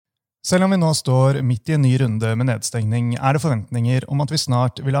Selv om vi nå står midt i en ny runde med nedstengning, det forventninger om at vi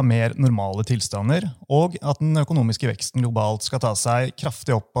snart vil ha mer normale tilstander, og at den økonomiske veksten globalt skal ta seg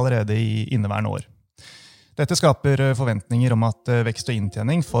kraftig opp allerede i inneværende år. Dette skaper forventninger om at vekst og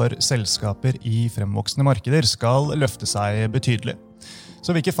inntjening for selskaper i fremvoksende markeder skal løfte seg betydelig.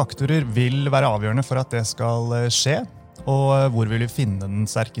 Så hvilke faktorer vil være avgjørende for at det skal skje, og hvor vil vi finne den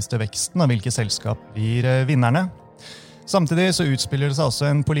sterkeste veksten, og hvilke selskap blir vinnerne? Samtidig så utspiller det seg også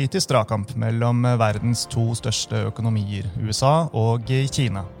en politisk dragkamp mellom verdens to største økonomier, USA og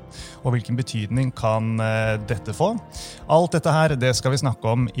Kina. Og hvilken betydning kan dette få? Alt dette her, det skal vi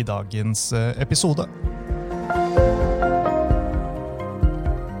snakke om i dagens episode.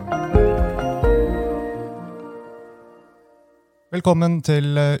 Velkommen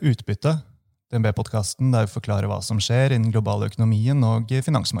til Utbytte, DNB-podcasten der vi forklarer hva som skjer i den globale økonomien og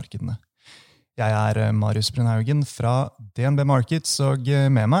finansmarkedene. Jeg Marius Brunhaugen fra DNB Markets, og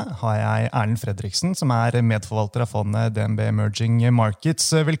med meg har jeg Erlend Fredriksen, som medforvalter av fondet DNB Emerging Markets.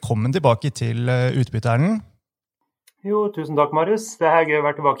 Velkommen tilbake til Utbytte, Erlend. Jo, tusen takk, Marius. Det gøy å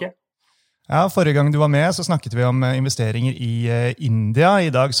være tilbake. Ja, forrige gang du var med, så snakket vi om investeringer i India.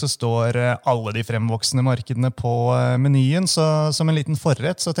 I dag så står alle de fremvoksende markedene på menyen, så som en liten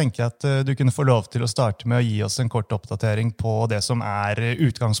forrett så tenker jeg at du kunne få lov til å starte med å gi oss en kort oppdatering på det som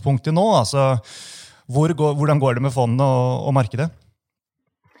utgangspunktet nå. Altså, hvordan går det med fondet og markedet?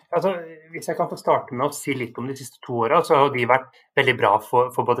 Altså, hvis jeg kan få starte med å si litt om de siste 2 årene, så har de vært veldig bra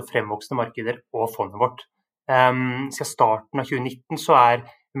for både fremvoksende markeder og fondet vårt. Siden starten av 2019 så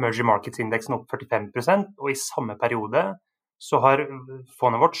Emerging Markets-indeksen opp 45%, og i samme periode så har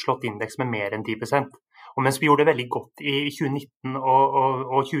fondet vårt slått indeks med mer enn 10%. Og mens vi gjorde det veldig godt i 2019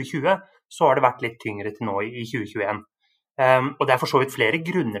 og 2020, så har det vært litt tyngre til nå i 2021. Og det for så vidt flere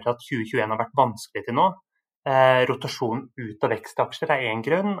grunner til at 2021 har vært vanskelig til nå. Rotasjon ut av vekstaksjer en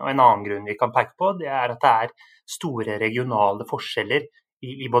grunn, og en annen grunn vi kan peke på, det at det store regionale forskjeller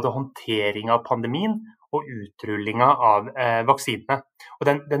i både håndtering av pandemien og utrullinga av vaksinene. Og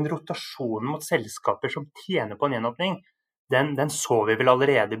den rotasjonen mot selskaper som tjener på en gjenåpning, den så vi vel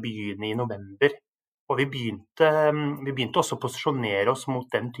allerede begynne i november. Og vi begynte også å posisjonere oss mot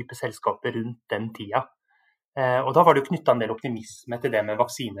den type selskaper rundt den tida. Og da var det jo knyttet en del optimisme til det med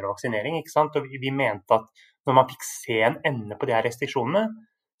vaksiner og vaksinering, ikke sant? Og vi mente at når man fikk se en ende på de her restriksjonene,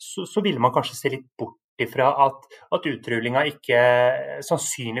 så ville man kanskje se litt bort ifra at utrullinga ikke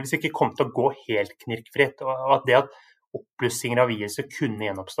sannsynligvis ikke kom til å gå helt knirkfritt, og at det at oppblussinger av viruset kunne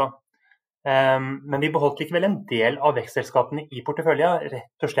gjenoppstå. Men vi beholdt likevel en del av vekstselskapene i portefølja,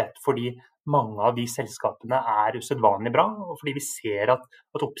 rett og slett fordi mange av de selskapene usedvanlig bra, og fordi vi ser at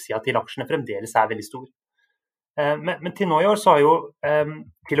oppsida til aksjene fremdeles veldig stor. Men til nå i år så har jo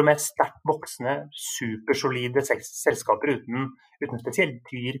til og med sterkt voksende, supersolide selskaper uten spesielt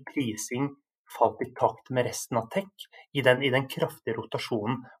dyr prising falt i takt med resten av tech i den kraftige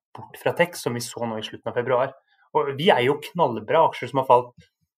rotasjonen bort fra tech som vi så nå i slutten av februar. Og vi jo knallbra aksjer som har falt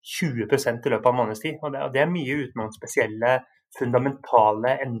 20% i løpet av en måneds tid, og det mye uten noen spesielle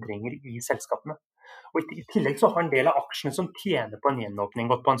fundamentale endringer i selskapene. Og i tillegg så har en del av aksjene som tjener på en gjenåpning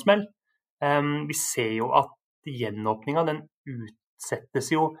gått på en smell. Vi ser jo at gjenåpninga den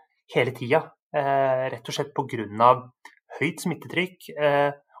utsettes jo hele tida, rett og slett på grunn av høyt smittetrykk,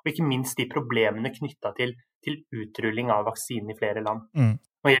 og ikke minst de problemene knyttet til utrulling av vaksinen i flere land.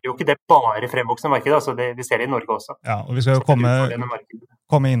 Nå gjelder jo ikke det bare fremvoksende marked, altså vi ser det i Norge også. Ja, og vi skal jo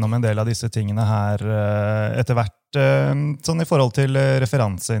komme innom en del av disse tingene her etter hvert. Sånn i forhold til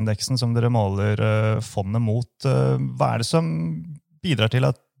referanseindeksen som dere måler fondet mot, hva det som bidrar til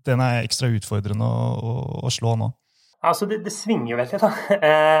at den ekstra utfordrende å slå nå? Altså det svinger jo veldig da.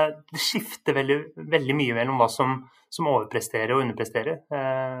 Det skifter veldig mye mellom hva som overpresterer og underpresterer,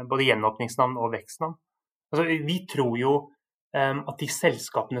 både gjenåpningsnavn og vekstnavn. Altså, vi tror jo at de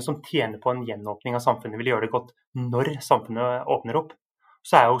selskapene som tjener på en gjenåpning av samfunnet vil gjøre det godt når samfunnet åpner opp.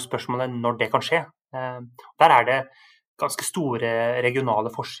 Så jo spørsmålet når det kan skje. Der det ganske store regionale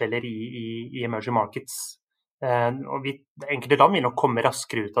forskjeller i emerging markets. Og enkelte land vil nok komme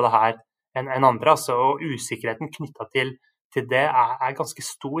raskere ut av det her enn andre, altså, og usikkerheten knyttet til det ganske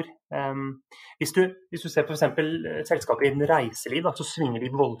stor. Hvis du ser for eksempel selskapet innen reiseliv, så svinger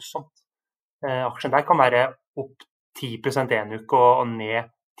de voldsomt. Aksjen der kan være opp 10% en uke og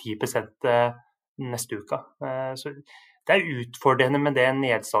ned 10% neste uke. Så det utfordrende med det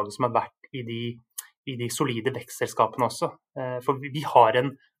nedslaget som har vært i de solide vekstselskapene også. For vi har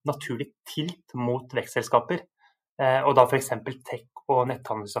en naturlig tilt mot vekstselskaper, og da for eksempel tech og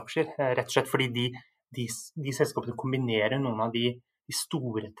netthandelsaksjer, rett og slett fordi de selskapene kombinerer noen av de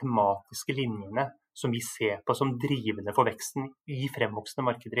store tematiske linjene som vi ser på som drivende for veksten i fremvoksende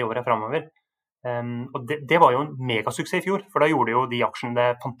markeder i året fremover. Og det var jo en megasuksess i fjor, for da gjorde jo de aksjene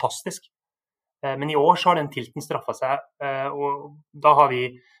det fantastisk. Men i år så har den tilten straffet seg, og da har vi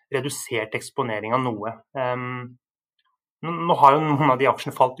redusert eksponeringen noe. Nå har jo noen av de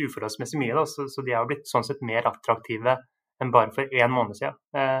aksjene falt uforholdsmessig mye, da, så de har blitt sånn sett mer attraktive enn bare for 1 måned siden.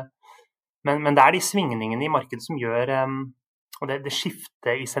 Men det de svingningene i markedet som gjør, og det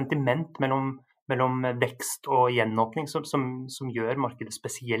skiftet i sentiment mellom vekst og gjenåpning som gjør markedet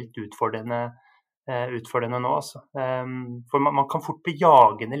spesielt utfordrende nå. Altså. For man kan fort bli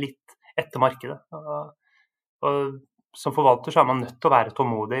jagende litt etter markedet. Og som forvalter så man nødt til å være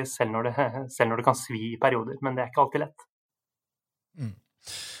tålmodig selv når det kan svi i perioder, men det ikke alltid lett.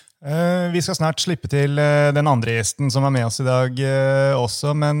 Vi skal snart slippe til den andre gjesten som var med oss i dag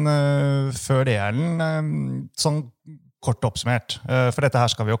også, men før det, Erlend, sånn kort oppsummert, for dette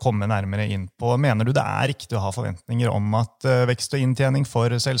her skal vi jo komme nærmere inn på. Mener du det riktig å ha forventninger om at vekst og inntjening for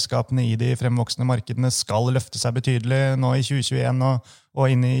selskapene i de fremvoksende markedene skal løfte seg betydelig nå i 2021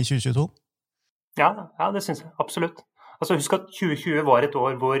 og inn i 2022? Ja, det synes jeg, absolutt. Altså, husk at 2020 var et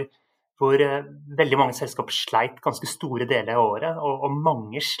år hvor veldig mange selskaper sleit ganske store deler av året, og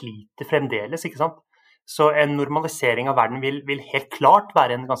mange sliter fremdeles, ikke sant? Så en normalisering av verden vil helt klart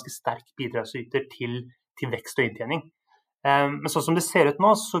være en ganske sterk bidragsyter til vekst og inntjening. Men sånn som det ser ut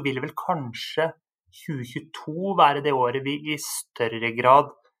nå, så vil vel kanskje 2022 være det året vi i større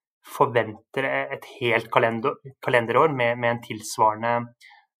grad forventer et helt kalenderår med en tilsvarende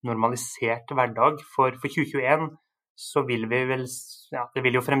normalisert hverdag. For 2021 så vil vi vel, det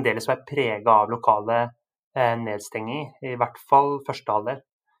vil jo fremdeles være preget av lokale nedstenging, i hvert fall første halvdel.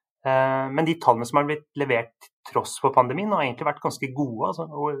 Men de tallene som har blitt levert tross for pandemien har egentlig vært ganske gode, altså,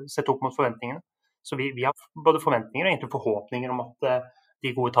 og sett opp mot forventningene. Så vi har både forventninger og egentlig forhåpninger om at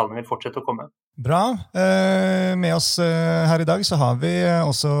de gode tallene vil fortsette å komme. Bra. Med oss her i dag så har vi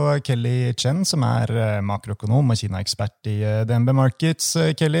også Kelly Chen, som makroøkonom og Kina-ekspert i DNB Markets.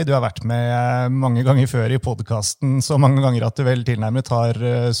 Kelly, du har vært med mange ganger før i podcasten, så mange ganger at du vel tilnærmet har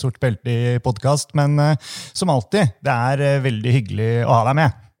sort belte i podcast, men som alltid, det veldig hyggelig å ha deg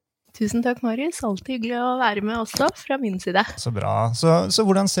med. Tusen takk, Marius. Alltid hyggelig å være med også fra min side. Så bra. Så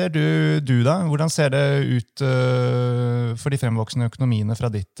hvordan ser du da? Hvordan ser det ut for de fremvoksende økonomiene fra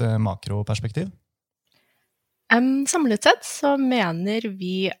ditt makroperspektiv? Samlet sett så mener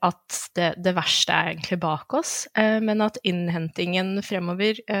vi at det verste egentlig bak oss, men at innhentingen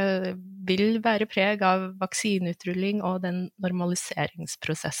fremover vil være preg av vaksineutruling og den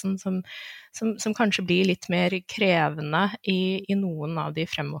normaliseringsprosessen som kanskje blir litt mer krevende i noen av de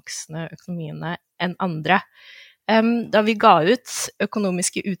fremvoksende økonomiene enn andre. Da vi ga ut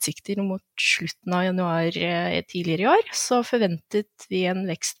økonomiske utsikter mot slutten av januar tidligere i år, så forventet vi en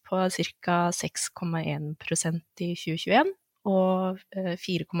vekst på ca. 6,1% i 2021 og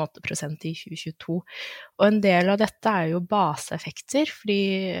 4,8% i 2022. Og en del av dette jo baseeffekter, fordi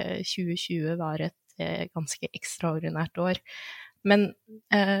 2020 var et ganske ekstraordinært år. Men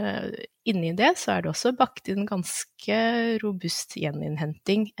inni det så det også bakt inn ganske robust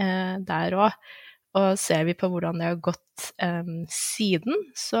gjeninnhenting der også. Og ser vi på hvordan det har gått siden,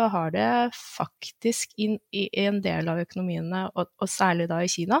 så har det faktisk i en del av økonomiene, og særlig da i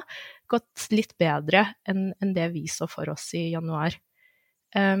Kina, gått litt bedre enn det vi så for oss i januar.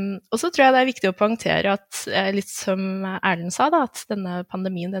 Og så tror jeg det viktig å poengtere at, litt som Erlend sa, da, at denne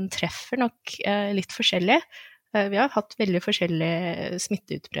pandemien den treffer nok litt forskjellig. Vi har hatt veldig forskjellig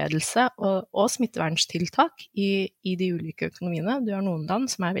smitteutbredelse og smitteverntiltak i de ulike økonomiene. Du har noen land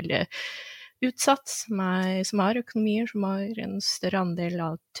som veldig utsatt, som har økonomier, som har en større andel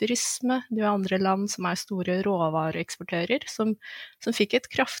av turisme. Du har andre land som store råvareeksportører, som fikk et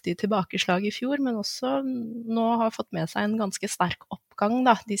kraftig tilbakeslag i fjor, men også nå har fått med seg en ganske sterk oppgang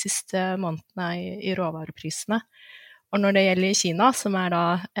da, de siste månedene i råvareprisene. Og når det gjelder Kina, som da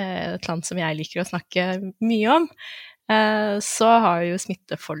et land som jeg liker å snakke mye om, så har jo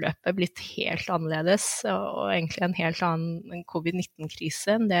smitteforløpet blitt helt annerledes, og egentlig en helt annen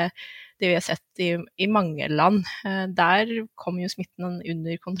covid-19-krise enn det vi har sett i mange land. Der kom jo smitten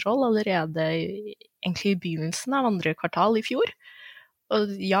under kontroll allerede egentlig i begynnelsen av andre kvartal i fjor.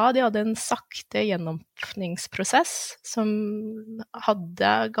 Og ja, de hadde en sakte gjenåpningsprosess som hadde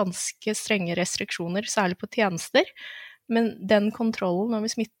ganske strenge restriksjoner, særlig på tjenester, men den kontrollen over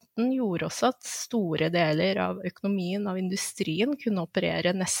smitten gjorde også at store deler av økonomien, av industrien, kunne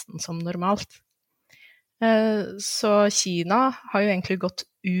operere nesten som normalt. Så Kina har jo egentlig gått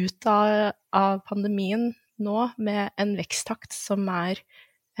ut av pandemien nå med en veksttakt som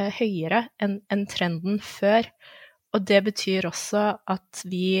høyere enn trenden før. Og det betyr også at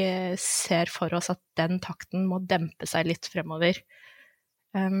vi ser for oss at den takten må dempe seg litt fremover.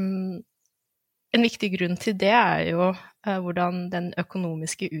 En viktig grunn til det jo hvordan den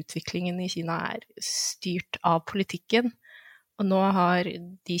økonomiske utviklingen i Kina styrt av politikken. Og nå har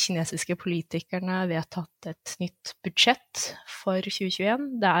de kinesiske politikerne vedtatt et nytt budsjett for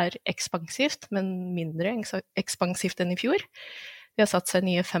 2021. Det ekspansivt, men mindre ekspansivt enn i fjor. De har satt seg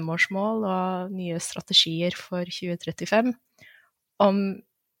nye 5-årsmål og nye strategier for 2035.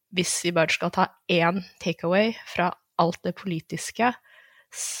 Hvis vi bare skal ta én takeaway fra alt det politiske,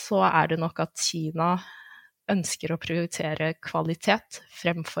 så det nok at Kina ønsker å prioritere kvalitet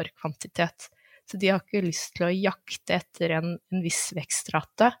fremfor kvantitet. Så de har ikke lyst til å jakte etter en viss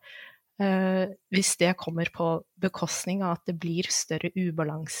vekstrate, hvis det kommer på bekostning av at det blir større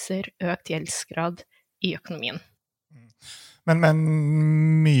ubalanser, økt gjeldsgrad i økonomien. Men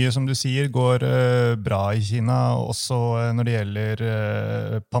mye, som du sier, går bra i Kina, også når det gjelder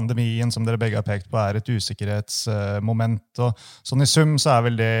pandemien, som dere begge har pekt på, et usikkerhetsmoment. Og sånn i sum så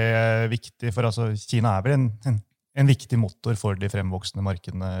vel det viktig, for altså, Kina vel en viktig motor for de fremvoksende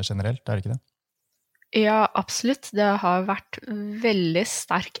markedene generelt, det ikke det? Ja, absolutt. Det har vært veldig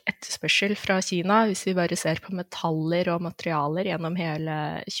sterk etterspørsel fra Kina. Hvis vi bare ser på metaller og materialer gjennom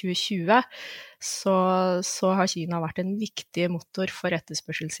hele 2020, så har Kina vært en viktig motor for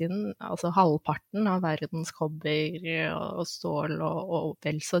etterspørselssiden. Altså halvparten av verdens kobber og stål og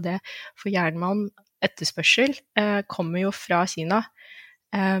vel så det. For jernmalm etterspørsel kommer jo fra Kina.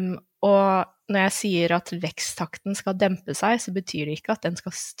 Og når jeg sier at veksttakten skal dempe seg, så betyr det ikke at den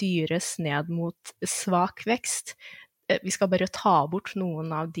skal styres ned mot svak vekst. Vi skal bare ta bort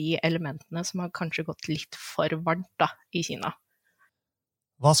noen av de elementene som har kanskje gått litt for varmt i Kina.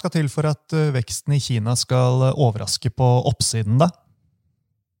 Hva skal til for at veksten i Kina skal overraske på oppsiden da?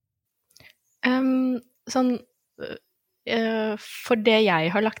 For det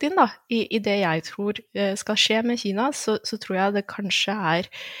jeg har lagt inn da, i det jeg tror skal skje med Kina, så tror jeg det kanskje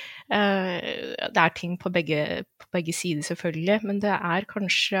det ting på begge sider selvfølgelig, men det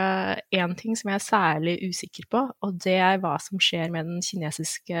kanskje en ting som jeg særlig usikker på, og det hva som skjer med den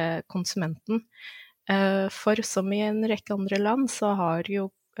kinesiske konsumenten. For som i en rekke andre land, så har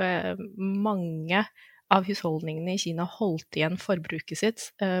jo mange av husholdningene i Kina holdt igjen forbruket sitt.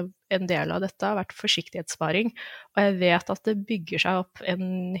 En del av dette har vært forsiktighetssparing, og jeg vet at det bygger seg opp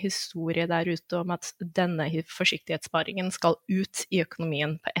en historie der ute om at denne forsiktighetssparingen skal ut i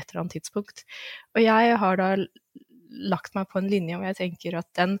økonomien på et eller annet tidspunkt. Og jeg har da lagt meg på en linje hvor jeg tenker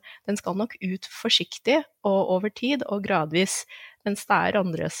at den skal nok ut forsiktig og over tid og gradvis, mens det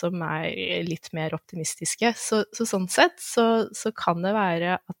andre som litt mer optimistiske. Så sånn sett så kan det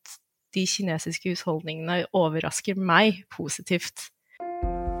være at de kinesiske husholdningene overrasker meg positivt.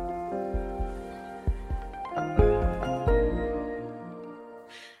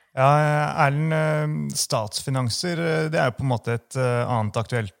 Ja, Erlend, statsfinanser, det jo på en måte et annet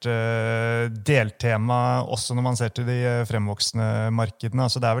aktuelt deltema, også når man ser til de fremvoksende markedene.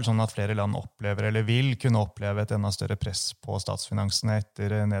 Altså, det vel sånn at flere land opplever, eller vil kunne oppleve et enda større press på statsfinansene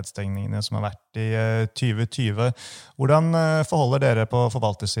etter nedstengningene som har vært i 2020. Hvordan forholder dere på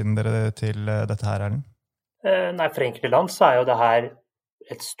forvaltersiden dere til dette her, Erlend? For enkelte land så jo det her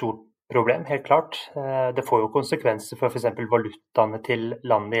et stort problem, helt klart. Det får jo konsekvenser for f.eks. valutaene til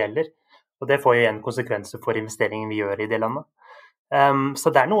landet det gjelder, og det får jo igjen konsekvenser for investeringen vi gjør i det landet.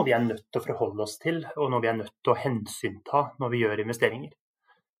 Så det noe vi nødt til å forholde oss til, og noe vi nødt til å hensynta når vi gjør investeringer.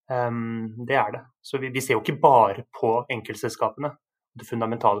 Det det. Så vi ser jo ikke bare på enkeltselskapene, det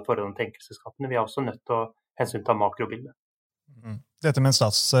fundamentale forholdet til enkeltselskapene, vi også nødt til å hensynta makrobildet. Dette med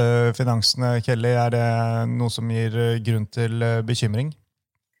statsfinansene, Kelly, det noe som gir grunn til bekymring?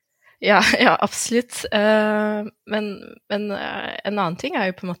 Ja, absolutt. Men en annen ting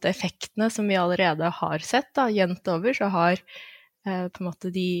jo på en måte effektene som vi allerede har sett. Jevnt over så har på en måte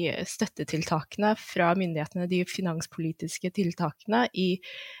de støttetiltakene fra myndighetene, de finanspolitiske tiltakene i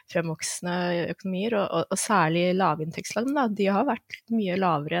fremvoksende økonomier, og særlig lavinntektsland, de har vært mye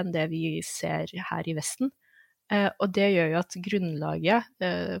lavere enn det vi ser her i Vesten. Og det gjør jo at grunnlaget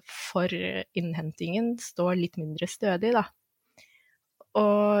for innhentingen står litt mindre stødig, da.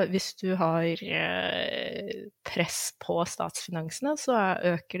 Og hvis du har press på statsfinansene, så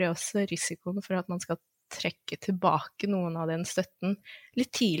øker det også risikoen for at man skal trekke tilbake noen av den støtten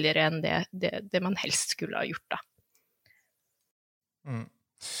litt tidligere enn det man helst skulle ha gjort, da.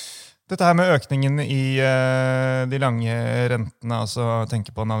 Dette her med økningen i de lange rentene, altså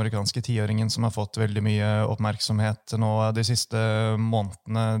tenker på den amerikanske 10-åringen som har fått veldig mye oppmerksomhet nå de siste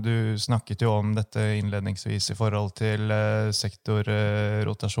månedene. Du snakket jo om dette innledningsvis i forhold til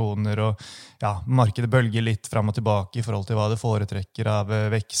sektorrotasjoner, og ja, markedet bølger litt frem og tilbake i forhold til hva det foretrekker av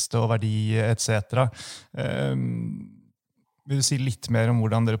vekst og verdi, etc. Vil du si litt mer om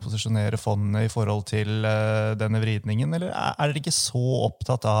hvordan dere posisjonerer fondet i forhold til denne vridningen, eller er dere ikke så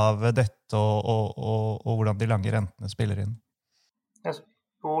opptatt av dette og hvordan de lange rentene spiller inn?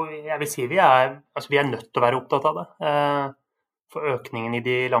 Jeg vil si vi er nødt til å være opptatt av det. For økningen i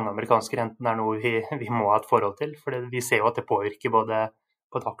de lange amerikanske rentene er noe vi må ha et forhold til, for vi ser jo at det påvirker både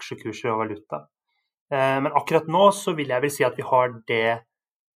aksjekurser og valuta. Men akkurat nå så vil jeg vel si at vi har det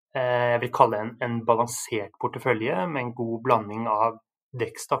jeg vil kalle en balansert portefølje med en god blanding av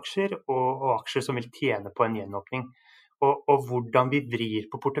vekstaksjer og aksjer som vil tjene på en gjenåpning. Og hvordan vi vrir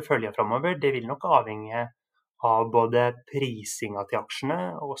på porteføljen fremover, det vil nok avhenge av både prisinga til aksjene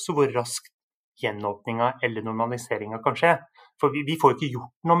og også hvor raskt gjenåpninga eller normaliseringa kan skje. For vi får ikke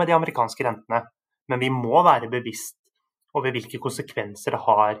gjort noe med de amerikanske rentene, men vi må være bevisst over hvilke konsekvenser det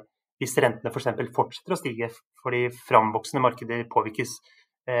har hvis rentene for eksempel fortsetter å stige, fordi framvoksende markeder påvirkes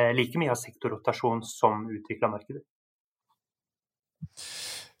like mye av sektorrotasjon som utviklet markeder.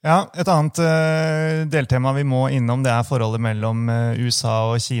 Ja, et annet deltema vi må innom, det er forholdet mellom USA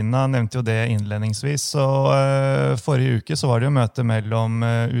og Kina. Jeg nevnte jo det innledningsvis, og forrige uke så var det jo møte mellom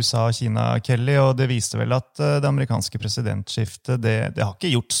USA og Kina, Kelly, og det viste vel at det amerikanske presidentskiftet, det har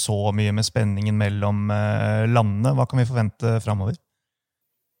ikke gjort så mye med spenningen mellom landene. Hva kan vi forvente fremover?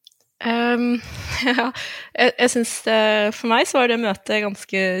 Ja, jeg synes for meg så var det møtet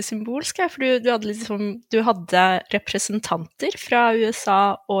ganske symbolsk, for du hadde representanter fra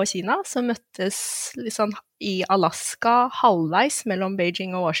USA og Kina som møttes liksom i Alaska halvveis mellom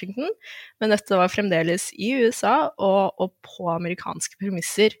Beijing og Washington, men dette var fremdeles i USA og på amerikanske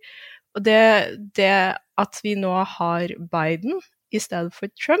premisser. Og det at vi nå har Biden i stedet for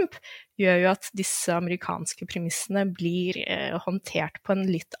Trump, gjør jo at disse amerikanske premissene blir håndtert på en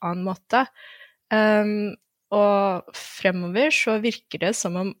litt annen måte. Og fremover så virker det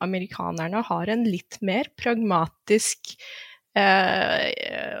som om amerikanerne har en litt mer pragmatisk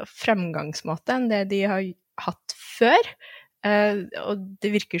fremgangsmåte enn det de har hatt før. Og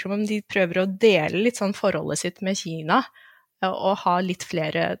det virker som om de prøver å dele litt sånn forholdet sitt med Kina, og ha litt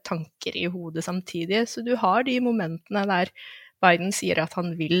flere tanker i hodet samtidig. Så du har de momentene der Biden sier at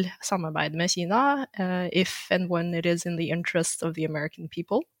han vil samarbeide med Kina, if and when it is in the interest of the American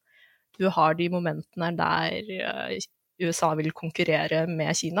people. Du har de momentene der USA vil konkurrere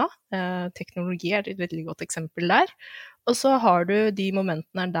med Kina. Teknologi er et veldig godt eksempel der. Og så har du de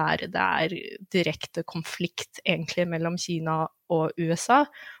momentene der det er direkte konflikt egentlig mellom Kina og USA.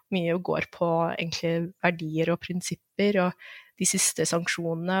 Mye går på egentlig verdier og prinsipper, og de siste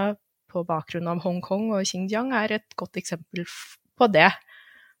sanksjonene på bakgrunn av Hongkong og Xinjiang er et godt eksempel på det.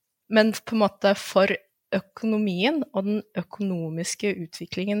 Men på en måte for økonomien og den økonomiske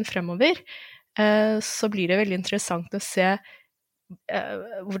utviklingen fremover, så blir det veldig interessant å se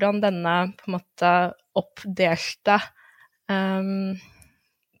hvordan denne på en måte oppdelte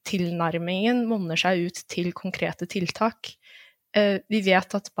tilnærmingen monner seg ut til konkrete tiltak. Vi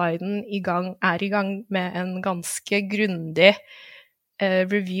vet at Biden er i gang med en ganske grundig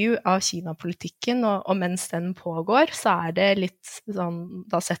review av Kina-politikken, og mens den pågår, så er det litt sånn,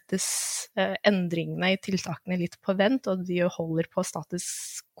 da settes endringene i tiltakene litt på vent, og de holder på status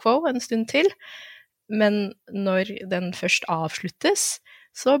quo en stund til. Men når den først avsluttes,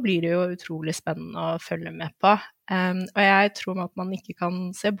 så blir det jo utrolig spennende å følge med på. Og jeg tror at man ikke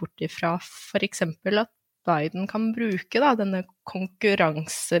kan se bort ifra for eksempel at Biden kan bruke denne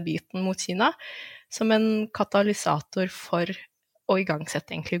konkurransebiten mot Kina som en katalysator for å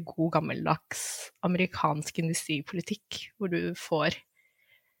igangsette egentlig god gammeldags amerikansk industripolitikk, hvor du får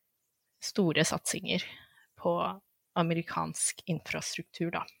store satsinger på amerikansk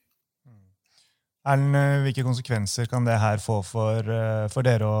infrastruktur da. Erlend, hvilke konsekvenser kan det her få for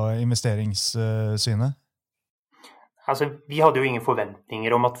dere og investeringssynet? Altså, vi hadde jo ingen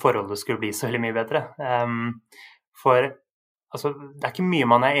forventninger om at forholdet skulle bli så veldig mye bedre. For altså, det er ikke mye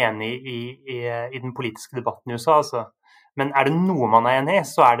man er enig i den politiske debatten i USA, altså. Men er det noe man er enig i,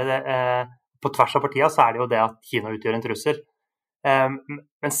 så er det på tvers av partiene, så er det jo det at Kina utgjør en trussel.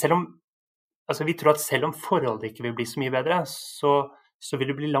 Men selv om, altså vi tror at selv om forholdet ikke vil bli så mye bedre, så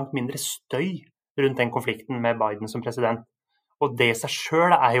vil det bli langt mindre støy rundt den konflikten med Biden som president. Og det i seg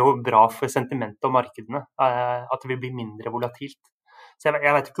selv er jo bra for sentimentet og markedene, at det vil bli mindre volatilt. Så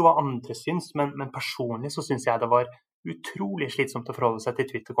jeg vet ikke hva andre syns, men personlig så syns jeg det var utrolig slitsomt å forholde seg til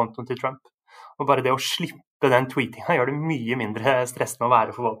Twitter-kontoen til Trump. Og bare det å slippe den tweetinga gjør det mye mindre stressende å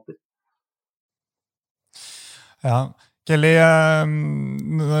være forvalter. Ja, Kelly,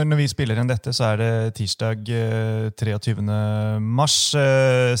 når vi spiller inn dette, så det tirsdag 23. mars.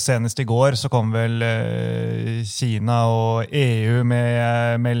 Senest i går så kom vel Kina og EU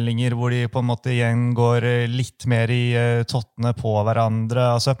med meldinger hvor de på en måte igjen går litt mer i tottene på hverandre.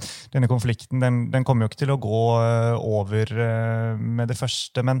 Altså, denne konflikten, den kommer jo ikke til å gå over med det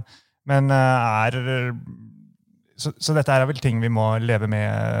første, men Så dette vel ting vi må leve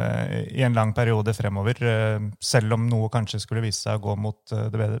med i en lang periode fremover, selv om noe kanskje skulle vise seg å gå mot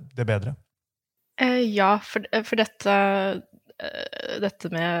det bedre? Ja, for dette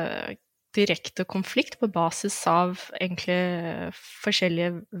med direkte konflikt på basis av egentlig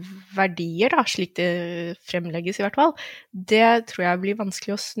forskjellige verdier, da, slik det fremlegges i hvert fall, det tror jeg blir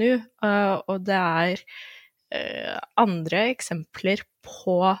vanskelig å snu, og det andre eksempler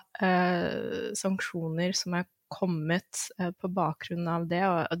på sanksjoner som kommet på bakgrunn av det,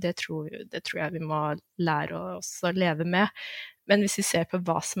 og det tror jeg vi må lære oss å leve med. Men hvis vi ser på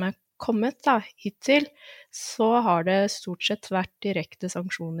hva som kommet da, hittil, så har det stort sett vært direkte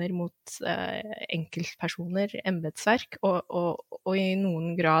sanksjoner mot enkeltpersoner, embetsverk, og i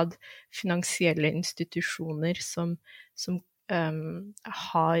noen grad finansielle institusjoner som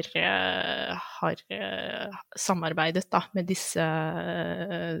har samarbeidet da, med disse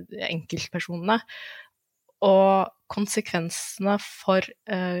enkeltpersonene. Og konsekvensene for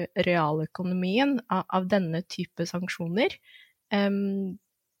realøkonomien av denne type sanksjoner,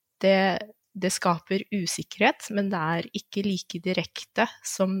 det skaper usikkerhet, men det ikke like direkte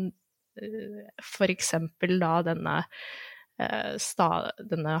som for eksempel da denne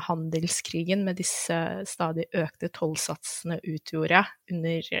handelskrigen med disse stadig økte tollsatsene utgjorde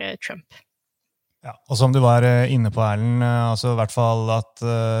under Trump. Ja, og som du var inne på, Erlend, altså i hvert fall at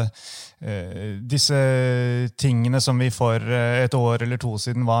disse tingene som vi for et år eller to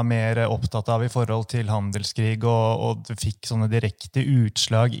siden var mer opptatt av i forhold til handelskrig, og det fikk sånne direkte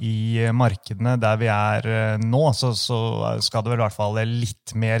utslag i markedene der vi nå, så skal det vel i hvert fall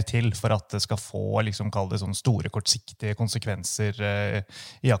litt mer til for at det skal få, liksom, kall det sånn store, kortsiktige konsekvenser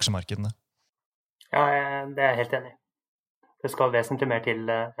i aksjemarkedene. Ja, det jeg helt enig i. Det skal vesentlig mer til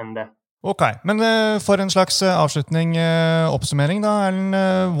enn det. Ok, men for en slags avslutning, oppsummering da, Erlend,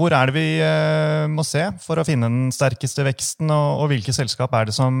 hvor det vi må se for å finne den sterkeste veksten, og hvilke selskap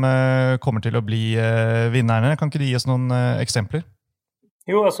det som kommer til å bli vinnerne? Kan ikke du gi oss noen eksempler?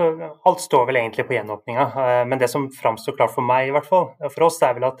 Jo, altså, alt står vel egentlig på gjenåpninga, men det som framstår klart for meg i hvert fall, for oss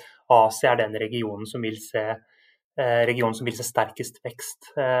vel at Asia den regionen som vil se sterkest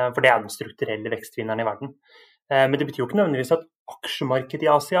vekst, for det den strukturelle vekstvinneren i verden. Men det betyr jo ikke nødvendigvis at aksjemarkedet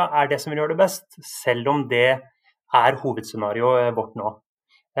i Asia det som vil gjøre det best, selv om det hovedscenarioet vårt nå.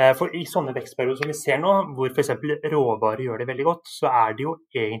 For i sånne vekstperioder som vi ser nå, hvor for eksempel råvarer gjør det veldig godt, så det jo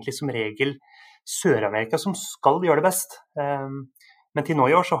egentlig som regel Sør-Amerika som skal gjøre det best. Men til nå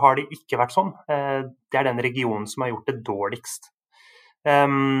i år så har det ikke vært sånn. Det den regionen som har gjort det dårligst.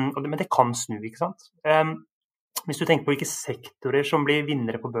 Men det kan snu, ikke sant? Hvis du tenker på hvilke sektorer som blir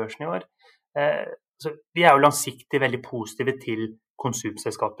vinnere på børsen i år, så vi jo langsiktig veldig positive til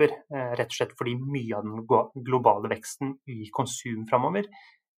konsumselskaper, rett og slett fordi mye av den globale veksten i konsum fremover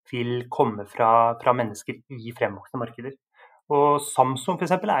vil komme fra mennesker i fremvoksende markeder. Og Samsung for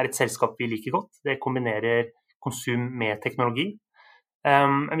eksempel et selskap vi liker godt. Det kombinerer konsum med teknologi.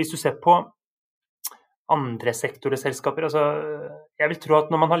 Hvis du ser på andre sektorselskaper, altså jeg vil tro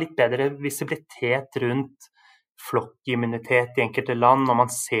at når man har litt bedre visibilitet rundt flokkimmunitet i enkelte land, og man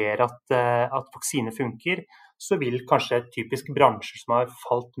ser at vaksine funker, så vil kanskje typisk bransjer som har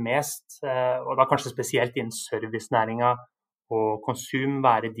falt mest, og da kanskje spesielt innen servicenæringa og konsum,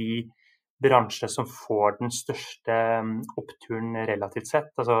 være de bransjene som får den største oppturen relativt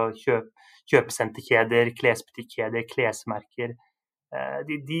sett. Altså kjøpesenterkjeder, klesbutikkjeder, klesmerker,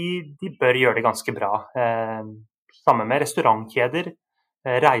 de bør gjøre det ganske bra. Sammen med restaurantkjeder,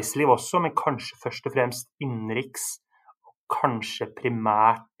 reiseliv også, men kanskje først og fremst innenriks, og kanskje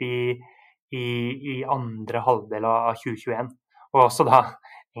primært i andre halvdel av 2021. Og også da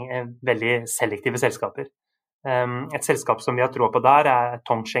veldig selektive selskaper. Et selskap som vi har tro på der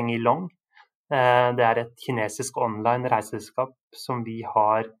Tongcheng Ilong. Det et kinesisk online reiseselskap som vi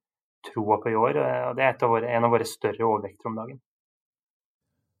har troa på i år, og det en av våre større overvekter om dagen.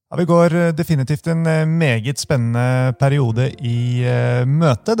 Ja, vi går definitivt en meget spennende periode i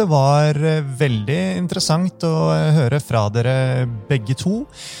møte. Det var veldig interessant å høre fra dere begge to.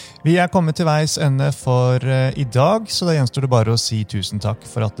 Vi kommet til veis ende for i dag, så da gjenstår det bare å si tusen takk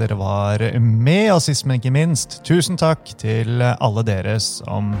for at dere var med, og sist, men ikke minst, tusen takk til alle dere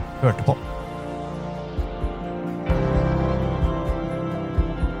som hørte på.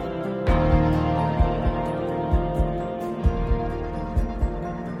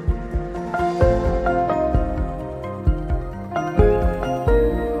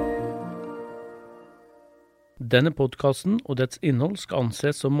 Denne podcasten og dets innhold skal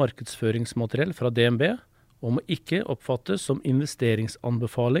anses som markedsføringsmateriell fra DNB og må ikke oppfattes som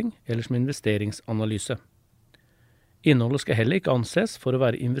investeringsanbefaling eller som investeringsanalyse. Innholdet skal heller ikke anses for å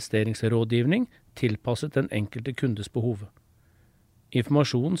være investeringsrådgivning tilpasset den enkelte kundes behov.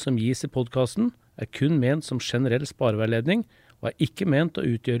 Informasjonen som gis i podcasten kun ment som generell spareveiledning og ikke ment å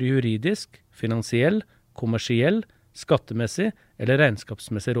utgjøre juridisk, finansiell, kommersiell, skattemessig eller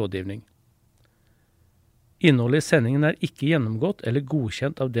regnskapsmessig rådgivning. Innholdet i sendingen ikke gjennomgått eller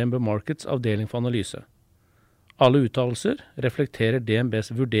godkjent av DNB Markets avdeling for analyse. Alle uttalelser reflekterer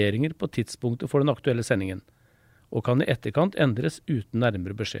DNBs vurderinger på tidspunktet for den aktuelle sendingen, og kan i etterkant endres uten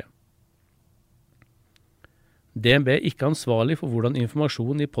nærmere beskjed. DNB ikke ansvarlig for hvordan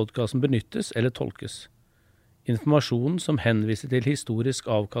informasjonen i podcasten benyttes eller tolkes. Informasjonen som henviser til historisk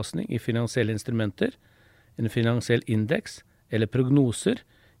avkastning i finansielle instrumenter, en finansiell indeks eller prognoser,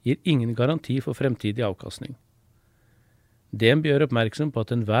 gir ingen garanti for fremtidig avkastning. DNB gjør oppmerksom på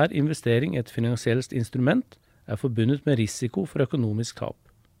at enhver investering i et finansielt instrument forbundet med risiko for økonomisk tap.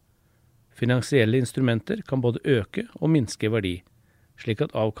 Finansielle instrumenter kan både øke og minske i verdi, slik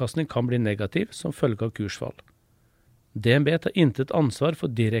at avkastning kan bli negativ som følge av kursfall. DNB tar intet ansvar for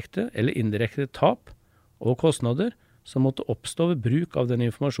direkte eller indirekte tap og kostnader som måtte oppstå ved bruk av den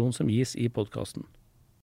informasjon som gis i podcasten.